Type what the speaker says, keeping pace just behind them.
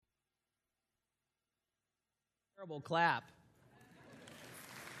Terrible clap.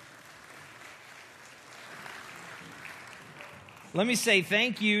 Let me say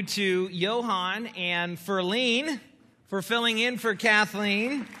thank you to Johan and Ferline for filling in for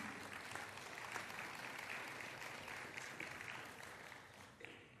Kathleen.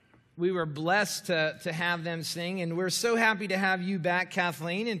 We were blessed to have them sing, and we're so happy to have you back,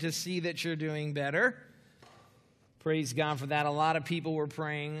 Kathleen, and to see that you're doing better. Praise God for that. A lot of people were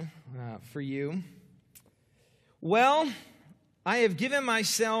praying for you. Well, I have given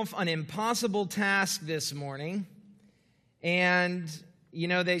myself an impossible task this morning. And, you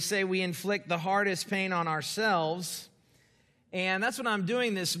know, they say we inflict the hardest pain on ourselves. And that's what I'm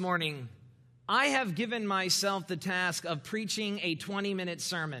doing this morning. I have given myself the task of preaching a 20-minute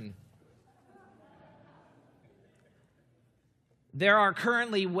sermon. There are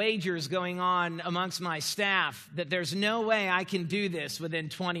currently wagers going on amongst my staff that there's no way I can do this within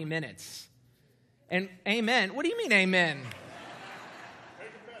 20 minutes. And amen. What do you mean amen?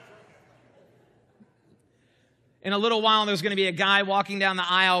 In a little while, there's going to be a guy walking down the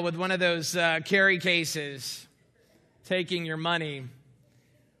aisle with one of those carry cases, taking your money.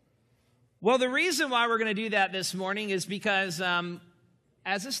 Well, the reason why we're going to do that this morning is because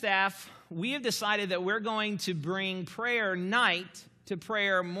as a staff, we have decided that we're going to bring prayer night to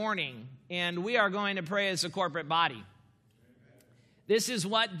prayer morning, and we are going to pray as a corporate body. This is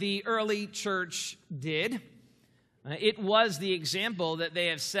what the early church did. It was the example that they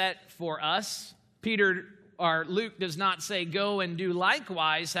have set for us. Luke does not say go and do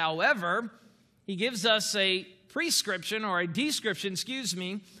likewise. However, he gives us a prescription or a description,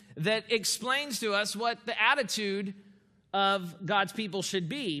 that explains to us what the attitude of God's people should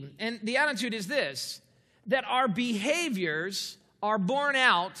be. And the attitude is this, that our behaviors are born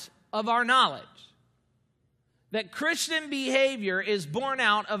out of our knowledge. That Christian behavior is born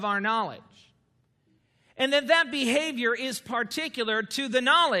out of our knowledge. And that behavior is particular to the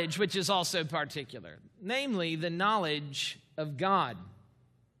knowledge, which is also particular, namely the knowledge of God.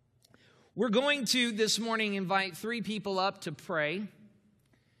 We're going to this morning invite 3 people up to pray.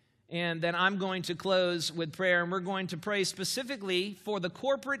 And then I'm going to close with prayer, and we're going to pray specifically for the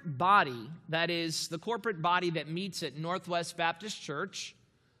corporate body, that is, the corporate body that meets at Northwest Baptist Church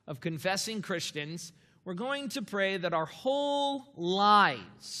of confessing Christians. We're going to pray that our whole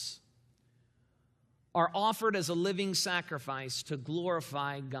lives are offered as a living sacrifice to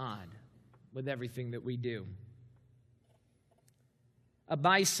glorify God with everything that we do. A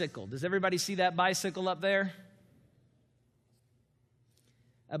bicycle. Does everybody see that bicycle up there?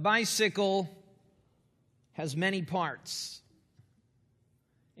 A bicycle has many parts,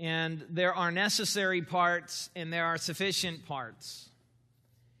 and there are necessary parts and there are sufficient parts.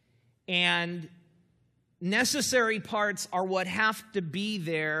 And necessary parts are what have to be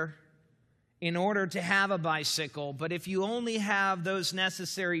there in order to have a bicycle, but if you only have those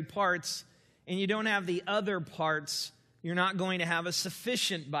necessary parts and you don't have the other parts, you're not going to have a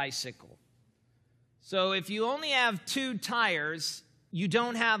sufficient bicycle. So if you only have 2 tires, you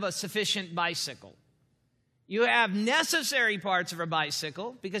don't have a sufficient bicycle. You have necessary parts of a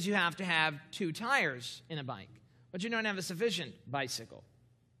bicycle because you have to have 2 tires in a bike, but you don't have a sufficient bicycle.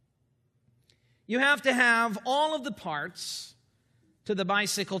 You have to have all of the parts to the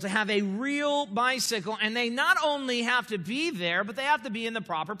bicycle to have a real bicycle, and they not only have to be there, but they have to be in the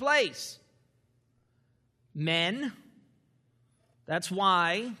proper place. Men, that's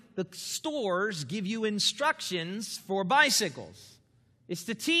why the stores give you instructions for bicycles. It's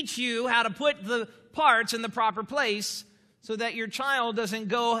to teach you how to put the parts in the proper place so that your child doesn't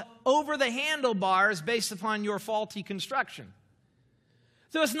go over the handlebars based upon your faulty construction.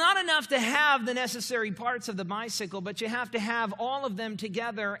 So it's not enough to have the necessary parts of the bicycle, but you have to have all of them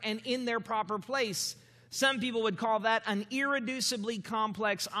together and in their proper place. Some people would call that an irreducibly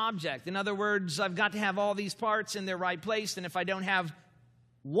complex object. In other words, I've got to have all these parts in their right place, and if I don't have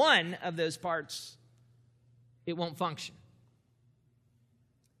one of those parts, it won't function.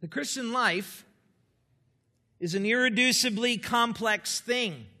 The Christian life is an irreducibly complex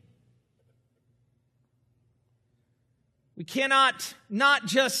thing. We cannot not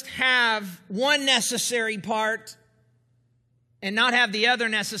just have one necessary part and not have the other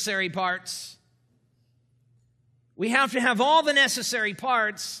necessary parts. We have to have all the necessary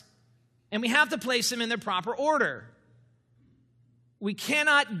parts, and we have to place them in their proper order. We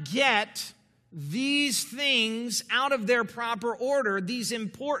cannot get these things out of their proper order, these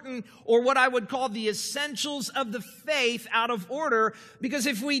important, or what I would call the essentials of the faith, out of order, because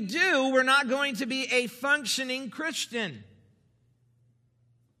if we do, we're not going to be a functioning Christian.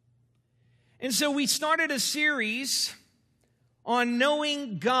 And so we started a series on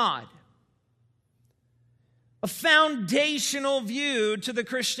knowing God. a foundational view to the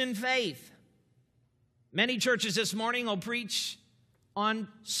Christian faith. Many churches this morning will preach on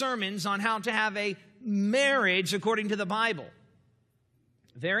sermons on how to have a marriage according to the Bible.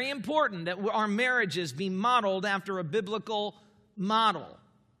 Very important that our marriages be modeled after a biblical model.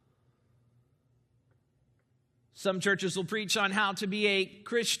 Some churches will preach on how to be a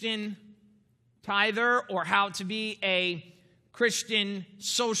Christian tither or how to be a Christian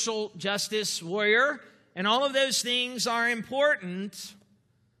social justice warrior. And all of those things are important,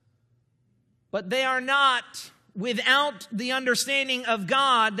 but they are not, without the understanding of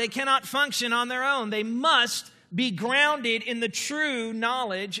God, they cannot function on their own. They must be grounded in the true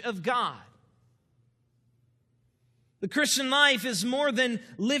knowledge of God. The Christian life is more than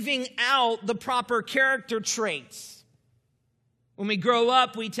living out the proper character traits. When we grow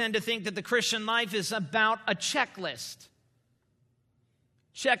up, we tend to think that the Christian life is about a checklist,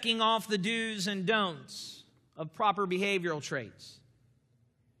 checking off the do's and don'ts of proper behavioral traits.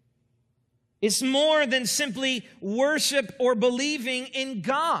 It's more than simply worship or believing in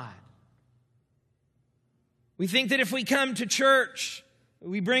God. We think that if we come to church,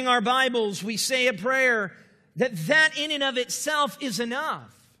 we bring our Bibles, we say a prayer, that in and of itself is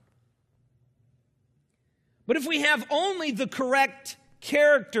enough. But if we have only the correct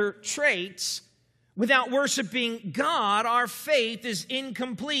character traits without worshiping God, our faith is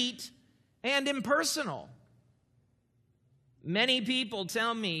incomplete and impersonal. Many people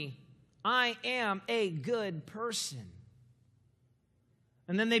tell me, I am a good person.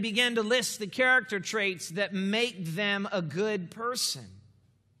 And then they begin to list the character traits that make them a good person.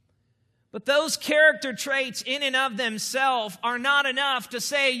 But those character traits in and of themselves are not enough to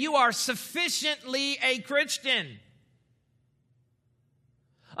say you are sufficiently a Christian.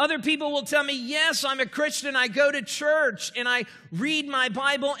 Other people will tell me, yes, I'm a Christian, I go to church and I read my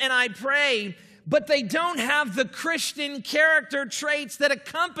Bible and I pray, but they don't have the Christian character traits that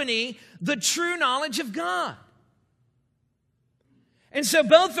accompany the true knowledge of God. And so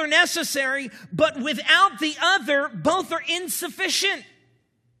both are necessary, but without the other, both are insufficient.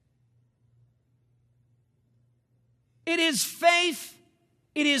 It is faith,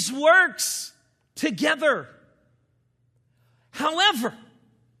 it is works together. However,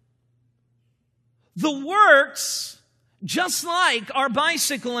 the works, just like our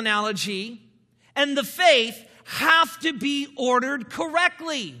bicycle analogy, and the faith have to be ordered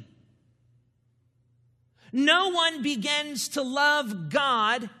correctly. No one begins to love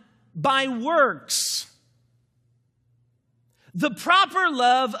God by works. The proper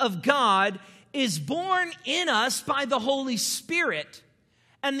love of God is born in us by the Holy Spirit,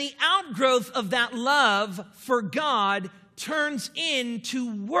 and the outgrowth of that love for God turns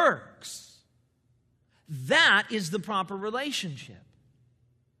into works. That is the proper relationship.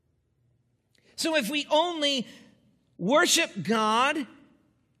 So if we only worship God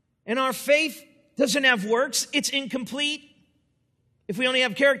and our faith doesn't have works, it's incomplete. If we only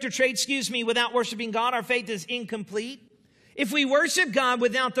have character traits, without worshiping God, our faith is incomplete. If we worship God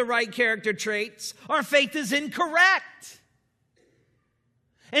without the right character traits, our faith is incorrect.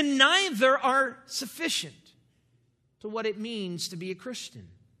 And neither are sufficient to what it means to be a Christian.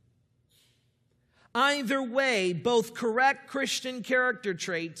 Either way, both correct Christian character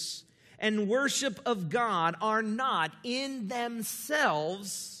traits and worship of God are not in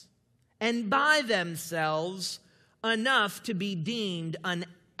themselves and by themselves enough to be deemed an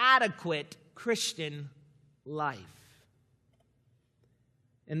adequate Christian life.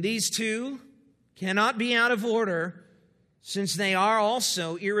 And these two cannot be out of order, since they are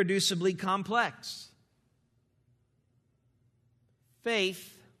also irreducibly complex.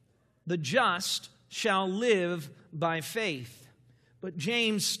 Faith, the just shall live by faith. But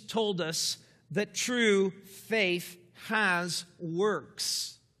James told us that true faith has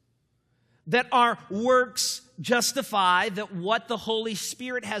works. That our works justify that what the Holy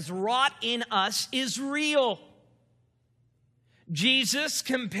Spirit has wrought in us is real. Jesus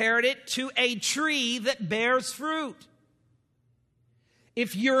compared it to a tree that bears fruit.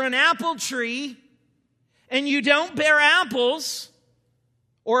 If you're an apple tree and you don't bear apples,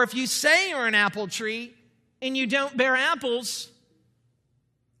 or if you say you're an apple tree and you don't bear apples,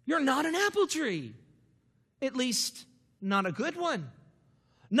 you're not an apple tree. At least, not a good one.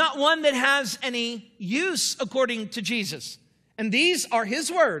 Not one that has any use according to Jesus. And these are his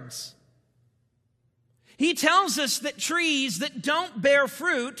words. He tells us that trees that don't bear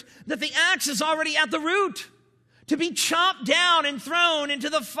fruit, that the axe is already at the root, to be chopped down and thrown into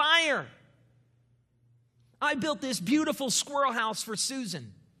the fire. I built this beautiful squirrel house for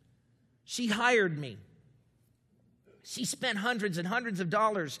Susan. She hired me. She spent hundreds and hundreds of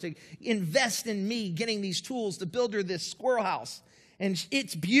dollars to invest in me getting these tools to build her this squirrel house. And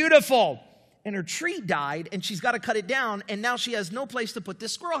it's beautiful. And her tree died, and she's got to cut it down, and now she has no place to put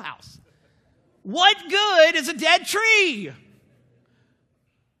this squirrel house. What good is a dead tree?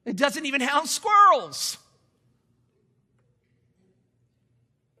 It doesn't even house squirrels.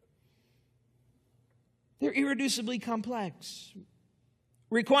 They're irreducibly complex,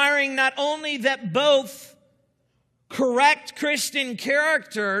 requiring not only that both correct Christian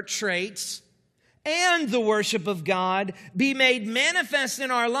character traits and the worship of God be made manifest in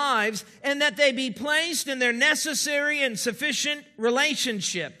our lives, and that they be placed in their necessary and sufficient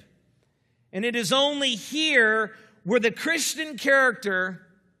relationship. And it is only here where the Christian character,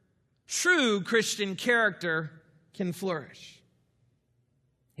 true Christian character, can flourish.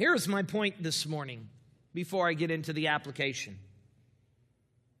 Here's my point this morning before I get into the application.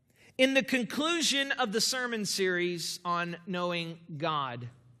 In the conclusion of the sermon series on knowing God,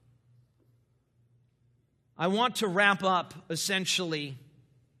 I want to wrap up essentially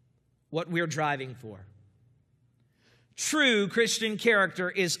what we're driving for. True Christian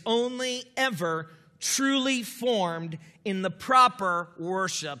character is only ever truly formed in the proper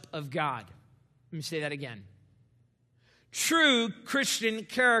worship of God. Let me say that again. True Christian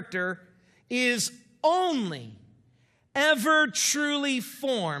character is only ever truly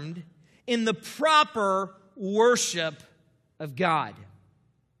formed in the proper worship of God.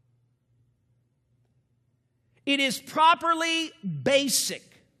 It is properly basic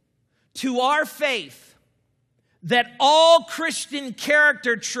to our faith that all Christian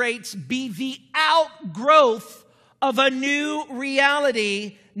character traits be the outgrowth of a new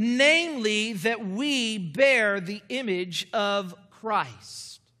reality, namely that we bear the image of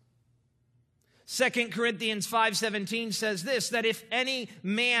Christ. 2 Corinthians 5:17 says this, that if any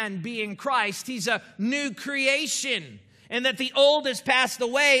man be in Christ, he's a new creation, and that the old has passed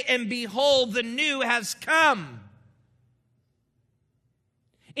away, and behold, the new has come.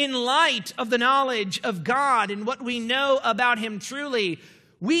 In light of the knowledge of God and what we know about Him truly,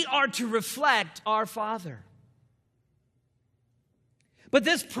 we are to reflect our Father. But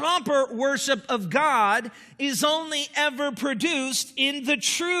this proper worship of God is only ever produced in the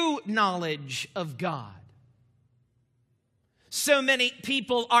true knowledge of God. So many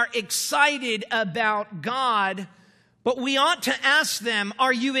people are excited about God, but we ought to ask them,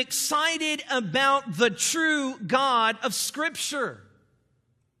 are you excited about the true God of Scripture?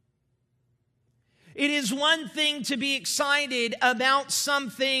 It is one thing to be excited about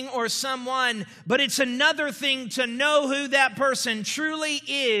something or someone, but it's another thing to know who that person truly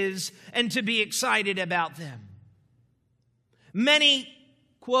is and to be excited about them. Many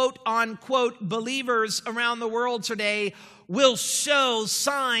quote-unquote believers around the world today will show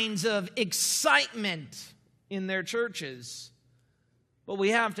signs of excitement in their churches. But we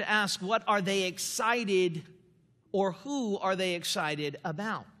have to ask, what are they excited, or who are they excited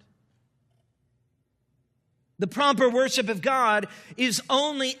about? The proper worship of God is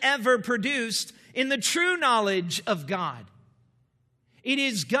only ever produced in the true knowledge of God. It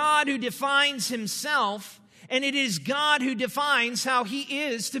is God who defines Himself, and it is God who defines how He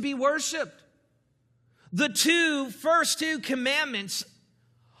is to be worshiped. The first two commandments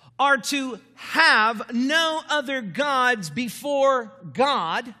are to have no other gods before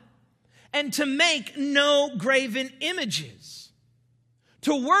God and to make no graven images.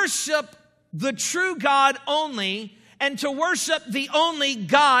 To worship the true God only and to worship the only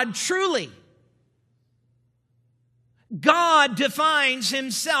God truly. God defines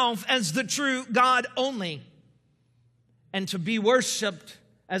Himself as the true God only and to be worshiped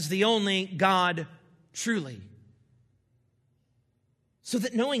as the only God truly. So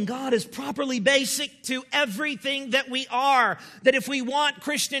that knowing God is properly basic to everything that we are. That if we want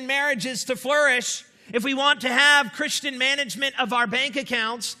Christian marriages to flourish, if we want to have Christian management of our bank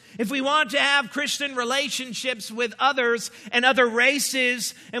accounts, if we want to have Christian relationships with others and other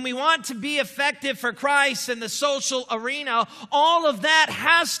races, and we want to be effective for Christ in the social arena, all of that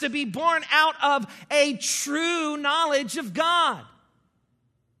has to be born out of a true knowledge of God.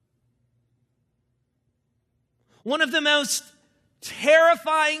 One of the most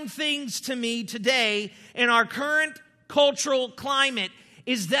terrifying things to me today in our current cultural climate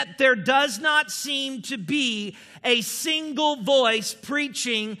is that there does not seem to be a single voice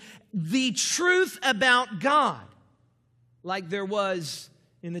preaching the truth about God like there was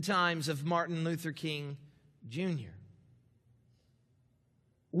in the times of Martin Luther King Jr.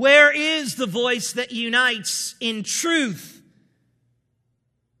 Where is the voice that unites in truth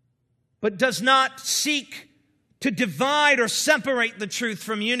but does not seek to divide or separate the truth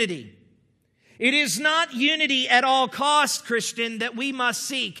from unity? It is not unity at all costs, Christian, that we must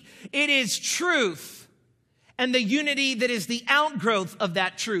seek. It is truth and the unity that is the outgrowth of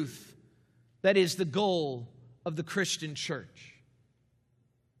that truth that is the goal of the Christian church.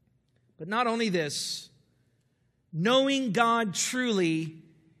 But not only this, knowing God truly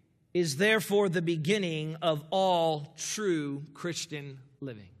is therefore the beginning of all true Christian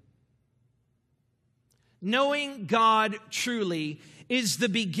living. Knowing God truly is the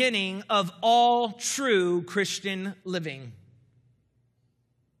beginning of all true Christian living.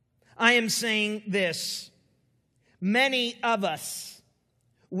 I am saying this: many of us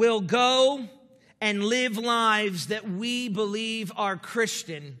will go and live lives that we believe are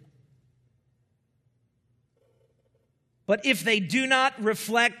Christian, but if they do not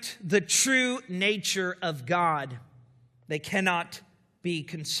reflect the true nature of God, they cannot be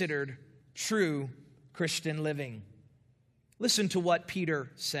considered true Christian living. Listen to what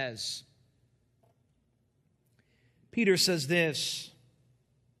Peter says. Peter says this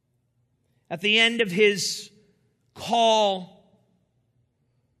at the end of his call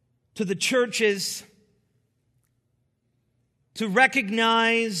to the churches to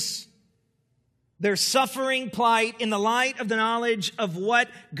recognize their suffering plight in the light of the knowledge of what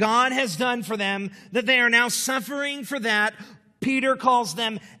God has done for them, that they are now suffering for that. Peter calls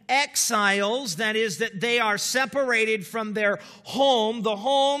them exiles, that is, that they are separated from their home. The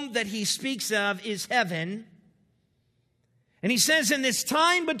home that he speaks of is heaven. And he says, in this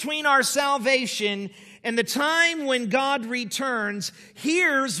time between our salvation and the time when God returns,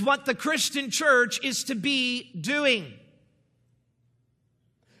 here's what the Christian church is to be doing: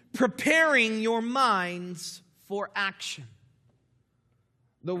 preparing your minds for action.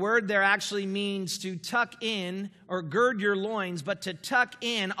 The word there actually means to tuck in or gird your loins, but to tuck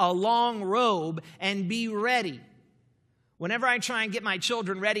in a long robe and be ready. Whenever I try and get my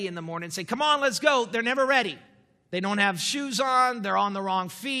children ready in the morning and say, come on, let's go, they're never ready. They don't have shoes on, they're on the wrong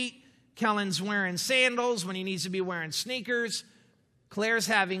feet. Kellen's wearing sandals when he needs to be wearing sneakers. Claire's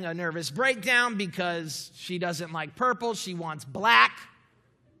having a nervous breakdown because she doesn't like purple, she wants black.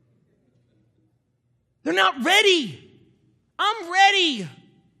 They're not ready. I'm ready.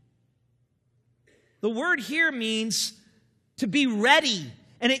 The word here means to be ready.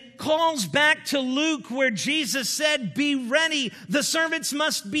 And it calls back to Luke where Jesus said, be ready. The servants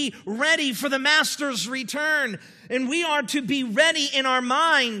must be ready for the master's return. And we are to be ready in our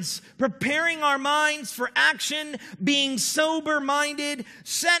minds, preparing our minds for action, being sober-minded,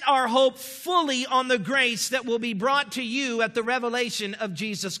 set our hope fully on the grace that will be brought to you at the revelation of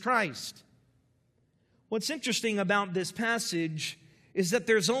Jesus Christ. What's interesting about this passage is that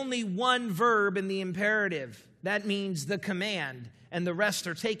there's only one verb in the imperative. That means the command, and the rest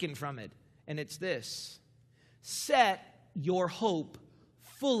are taken from it. And it's this: set your hope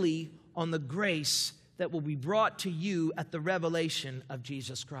fully on the grace that will be brought to you at the revelation of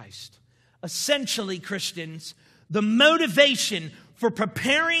Jesus Christ. Essentially, Christians, the motivation for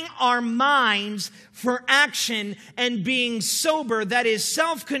preparing our minds for action and being sober, that is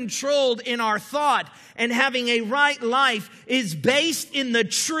self-controlled in our thought and having a right life, is based in the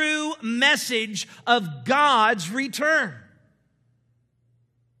true message of God's return.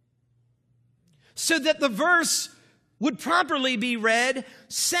 So that the verse would properly be read,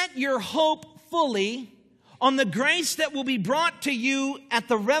 set your hope fully on the grace that will be brought to you at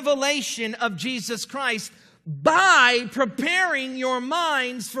the revelation of Jesus Christ, by preparing your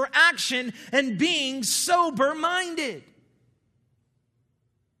minds for action and being sober-minded.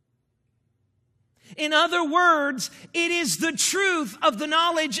 In other words, it is the truth of the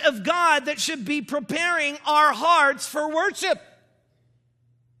knowledge of God that should be preparing our hearts for worship.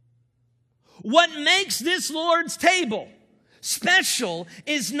 What makes this Lord's table special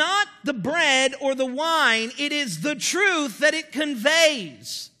is not the bread or the wine, it is the truth that it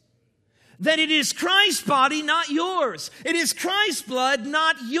conveys. That it is Christ's body, not yours. It is Christ's blood,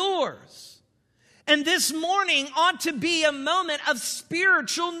 not yours. And this morning ought to be a moment of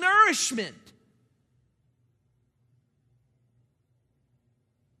spiritual nourishment.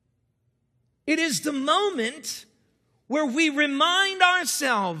 It is the moment where we remind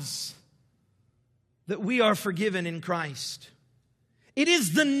ourselves that we are forgiven in Christ. It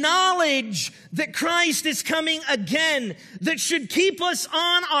is the knowledge that Christ is coming again that should keep us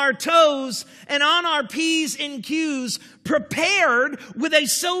on our toes and on our P's and Q's, prepared with a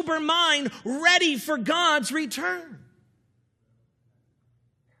sober mind, ready for God's return.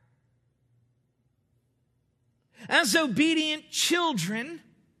 As obedient children,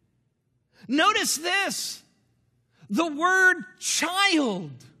 notice this: the word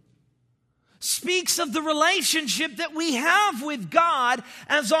child speaks of the relationship that we have with God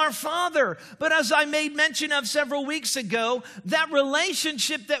as our Father. But as I made mention of several weeks ago, that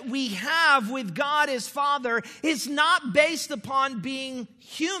relationship that we have with God as Father is not based upon being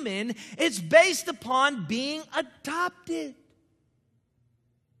human. It's based upon being adopted.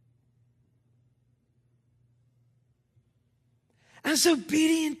 As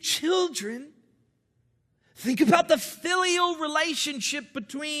obedient children, think about the filial relationship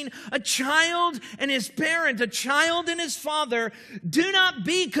between a child and his parent, a child and his father. Do not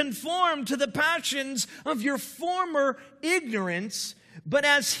be conformed to the passions of your former ignorance, but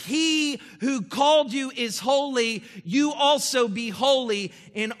as he who called you is holy, you also be holy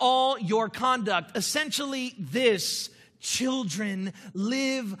in all your conduct. Essentially this, children,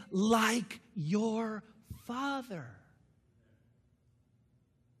 live like your Father.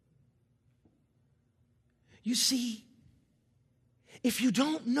 You see, if you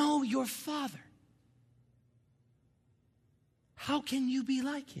don't know your Father, how can you be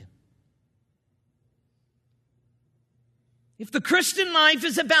like Him? If the Christian life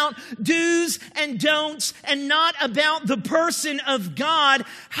is about do's and don'ts and not about the person of God,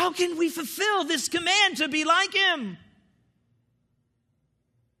 how can we fulfill this command to be like Him?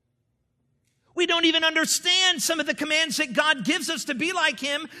 We don't even understand some of the commands that God gives us to be like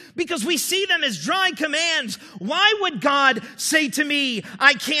Him because we see them as dry commands. Why would God say to me,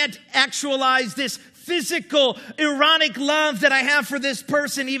 I can't actualize this physical, erotic love that I have for this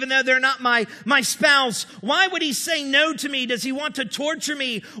person even though they're not my spouse? Why would He say no to me? Does He want to torture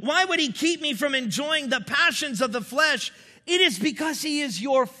me? Why would He keep me from enjoying the passions of the flesh? It is because He is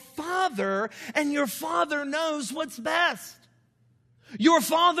your Father, and your Father knows what's best. Your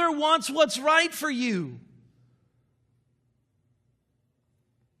Father wants what's right for you.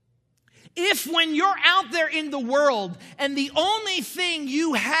 If when you're out there in the world and the only thing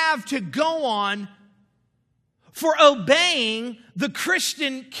you have to go on for obeying the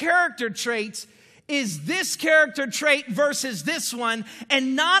Christian character traits is this character trait versus this one,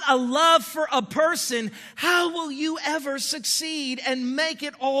 and not a love for a person, how will you ever succeed and make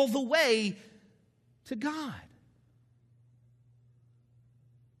it all the way to God?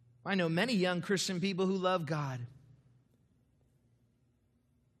 I know many young Christian people who love God,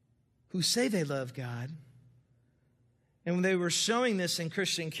 who say they love God, and they were showing this in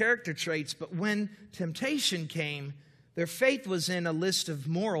Christian character traits, but when temptation came, their faith was in a list of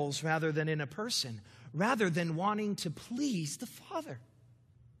morals rather than in a person, rather than wanting to please the Father.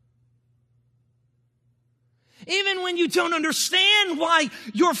 Even when you don't understand why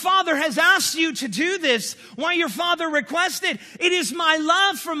your Father has asked you to do this, why your Father requested, it is my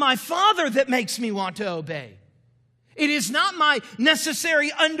love for my Father that makes me want to obey. It is not my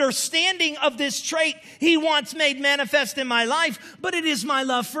necessary understanding of this trait He wants made manifest in my life, but it is my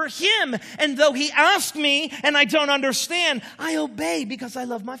love for Him. And though He asked me and I don't understand, I obey because I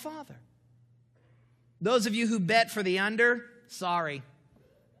love my Father. Those of you who bet for the under, sorry.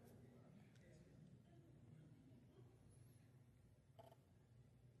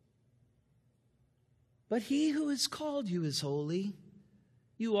 But He who has called you is holy.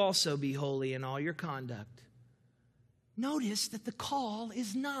 You also be holy in all your conduct. Notice that the call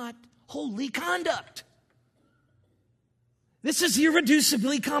is not holy conduct. This is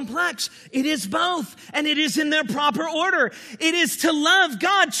irreducibly complex. It is both, and it is in their proper order. It is to love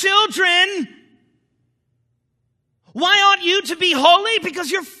God. Children, why ought you to be holy?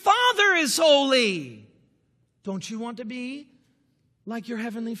 Because your Father is holy. Don't you want to be like your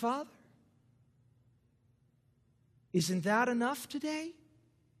Heavenly Father? Isn't that enough today?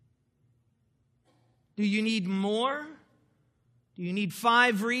 Do you need more? Do you need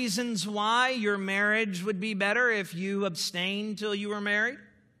 5 reasons why your marriage would be better if you abstained till you were married?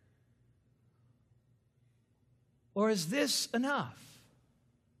 Or is this enough?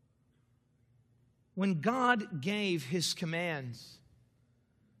 When God gave His commands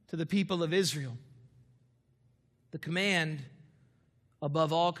to the people of Israel, the command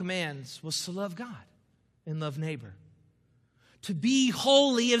above all commands was to love God and love neighbor. To be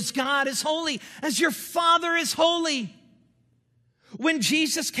holy as God is holy, as your Father is holy. When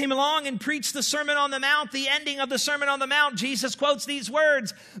Jesus came along and preached the Sermon on the Mount, the ending of the Sermon on the Mount, Jesus quotes these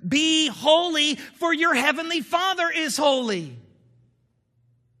words, "Be holy, for your heavenly Father is holy."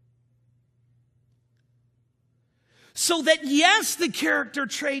 So that yes, the character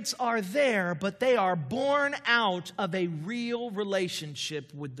traits are there, but they are born out of a real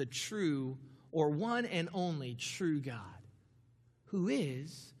relationship with the true, or one and only true God, who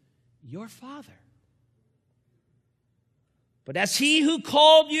is your Father. But as He who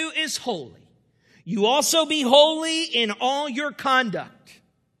called you is holy, you also be holy in all your conduct.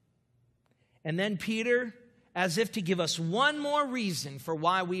 And then Peter, as if to give us one more reason for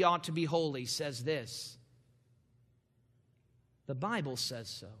why we ought to be holy, says this: the Bible says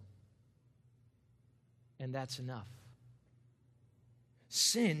so. And that's enough.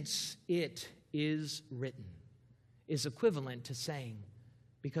 Since it is written is equivalent to saying,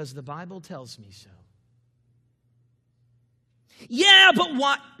 because the Bible tells me so. Yeah, but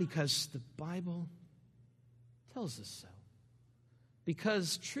what? Because the Bible tells us so.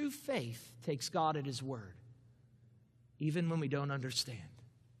 Because true faith takes God at His word, even when we don't understand.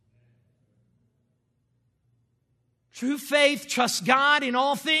 True faith trusts God in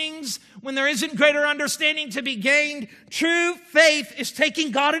all things when there isn't greater understanding to be gained. True faith is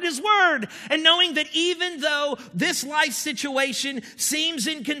taking God at His word and knowing that even though this life situation seems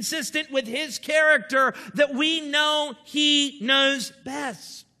inconsistent with His character, that we know He knows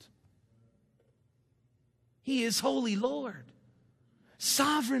best. He is holy Lord,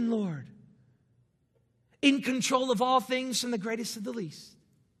 sovereign Lord, in control of all things from the greatest to the least.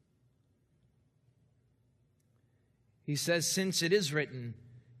 He says, since it is written,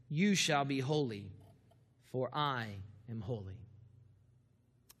 you shall be holy, for I am holy.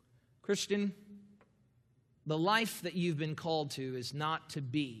 Christian, the life that you've been called to is not to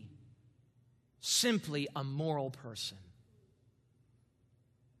be simply a moral person.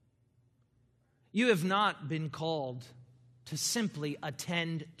 You have not been called to simply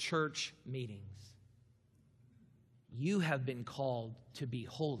attend church meetings. You have been called to be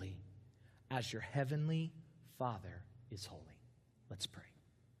holy as your heavenly Father is holy. Let's pray.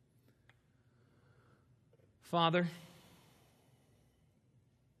 Father,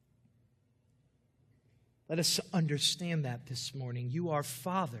 let us understand that this morning. You are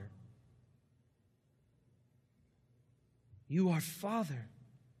Father. You are Father.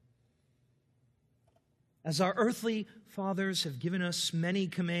 As our earthly fathers have given us many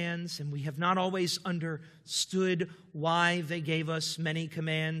commands, and we have not always understood why they gave us many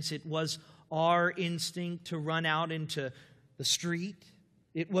commands. It was our instinct to run out into the street.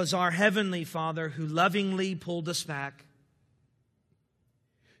 It was our heavenly Father who lovingly pulled us back,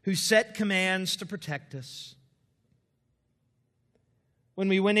 who set commands to protect us. When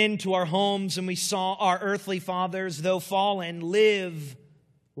we went into our homes and we saw our earthly fathers, though fallen, live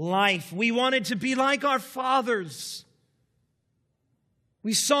life, we wanted to be like our fathers.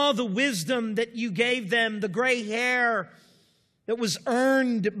 We saw the wisdom that you gave them, the gray hair that was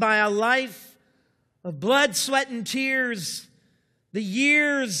earned by a life of blood, sweat, and tears, the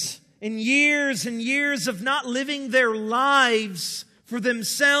years and years and years of not living their lives for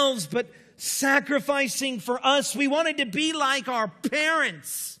themselves, but sacrificing for us. We wanted to be like our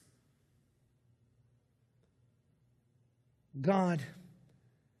parents. God,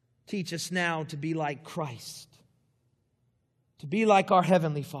 teach us now to be like Christ, to be like our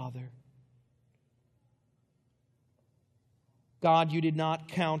Heavenly Father. God, you did not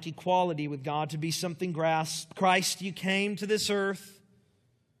count equality with God to be something grasped. Christ, you came to this earth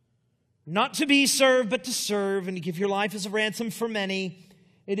not to be served, but to serve and to give your life as a ransom for many.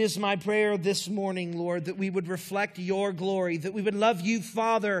 It is my prayer this morning, Lord, that we would reflect your glory, that we would love you,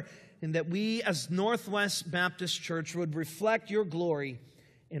 Father, and that we as Northwest Baptist Church would reflect your glory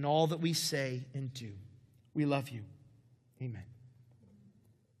in all that we say and do. We love you. Amen.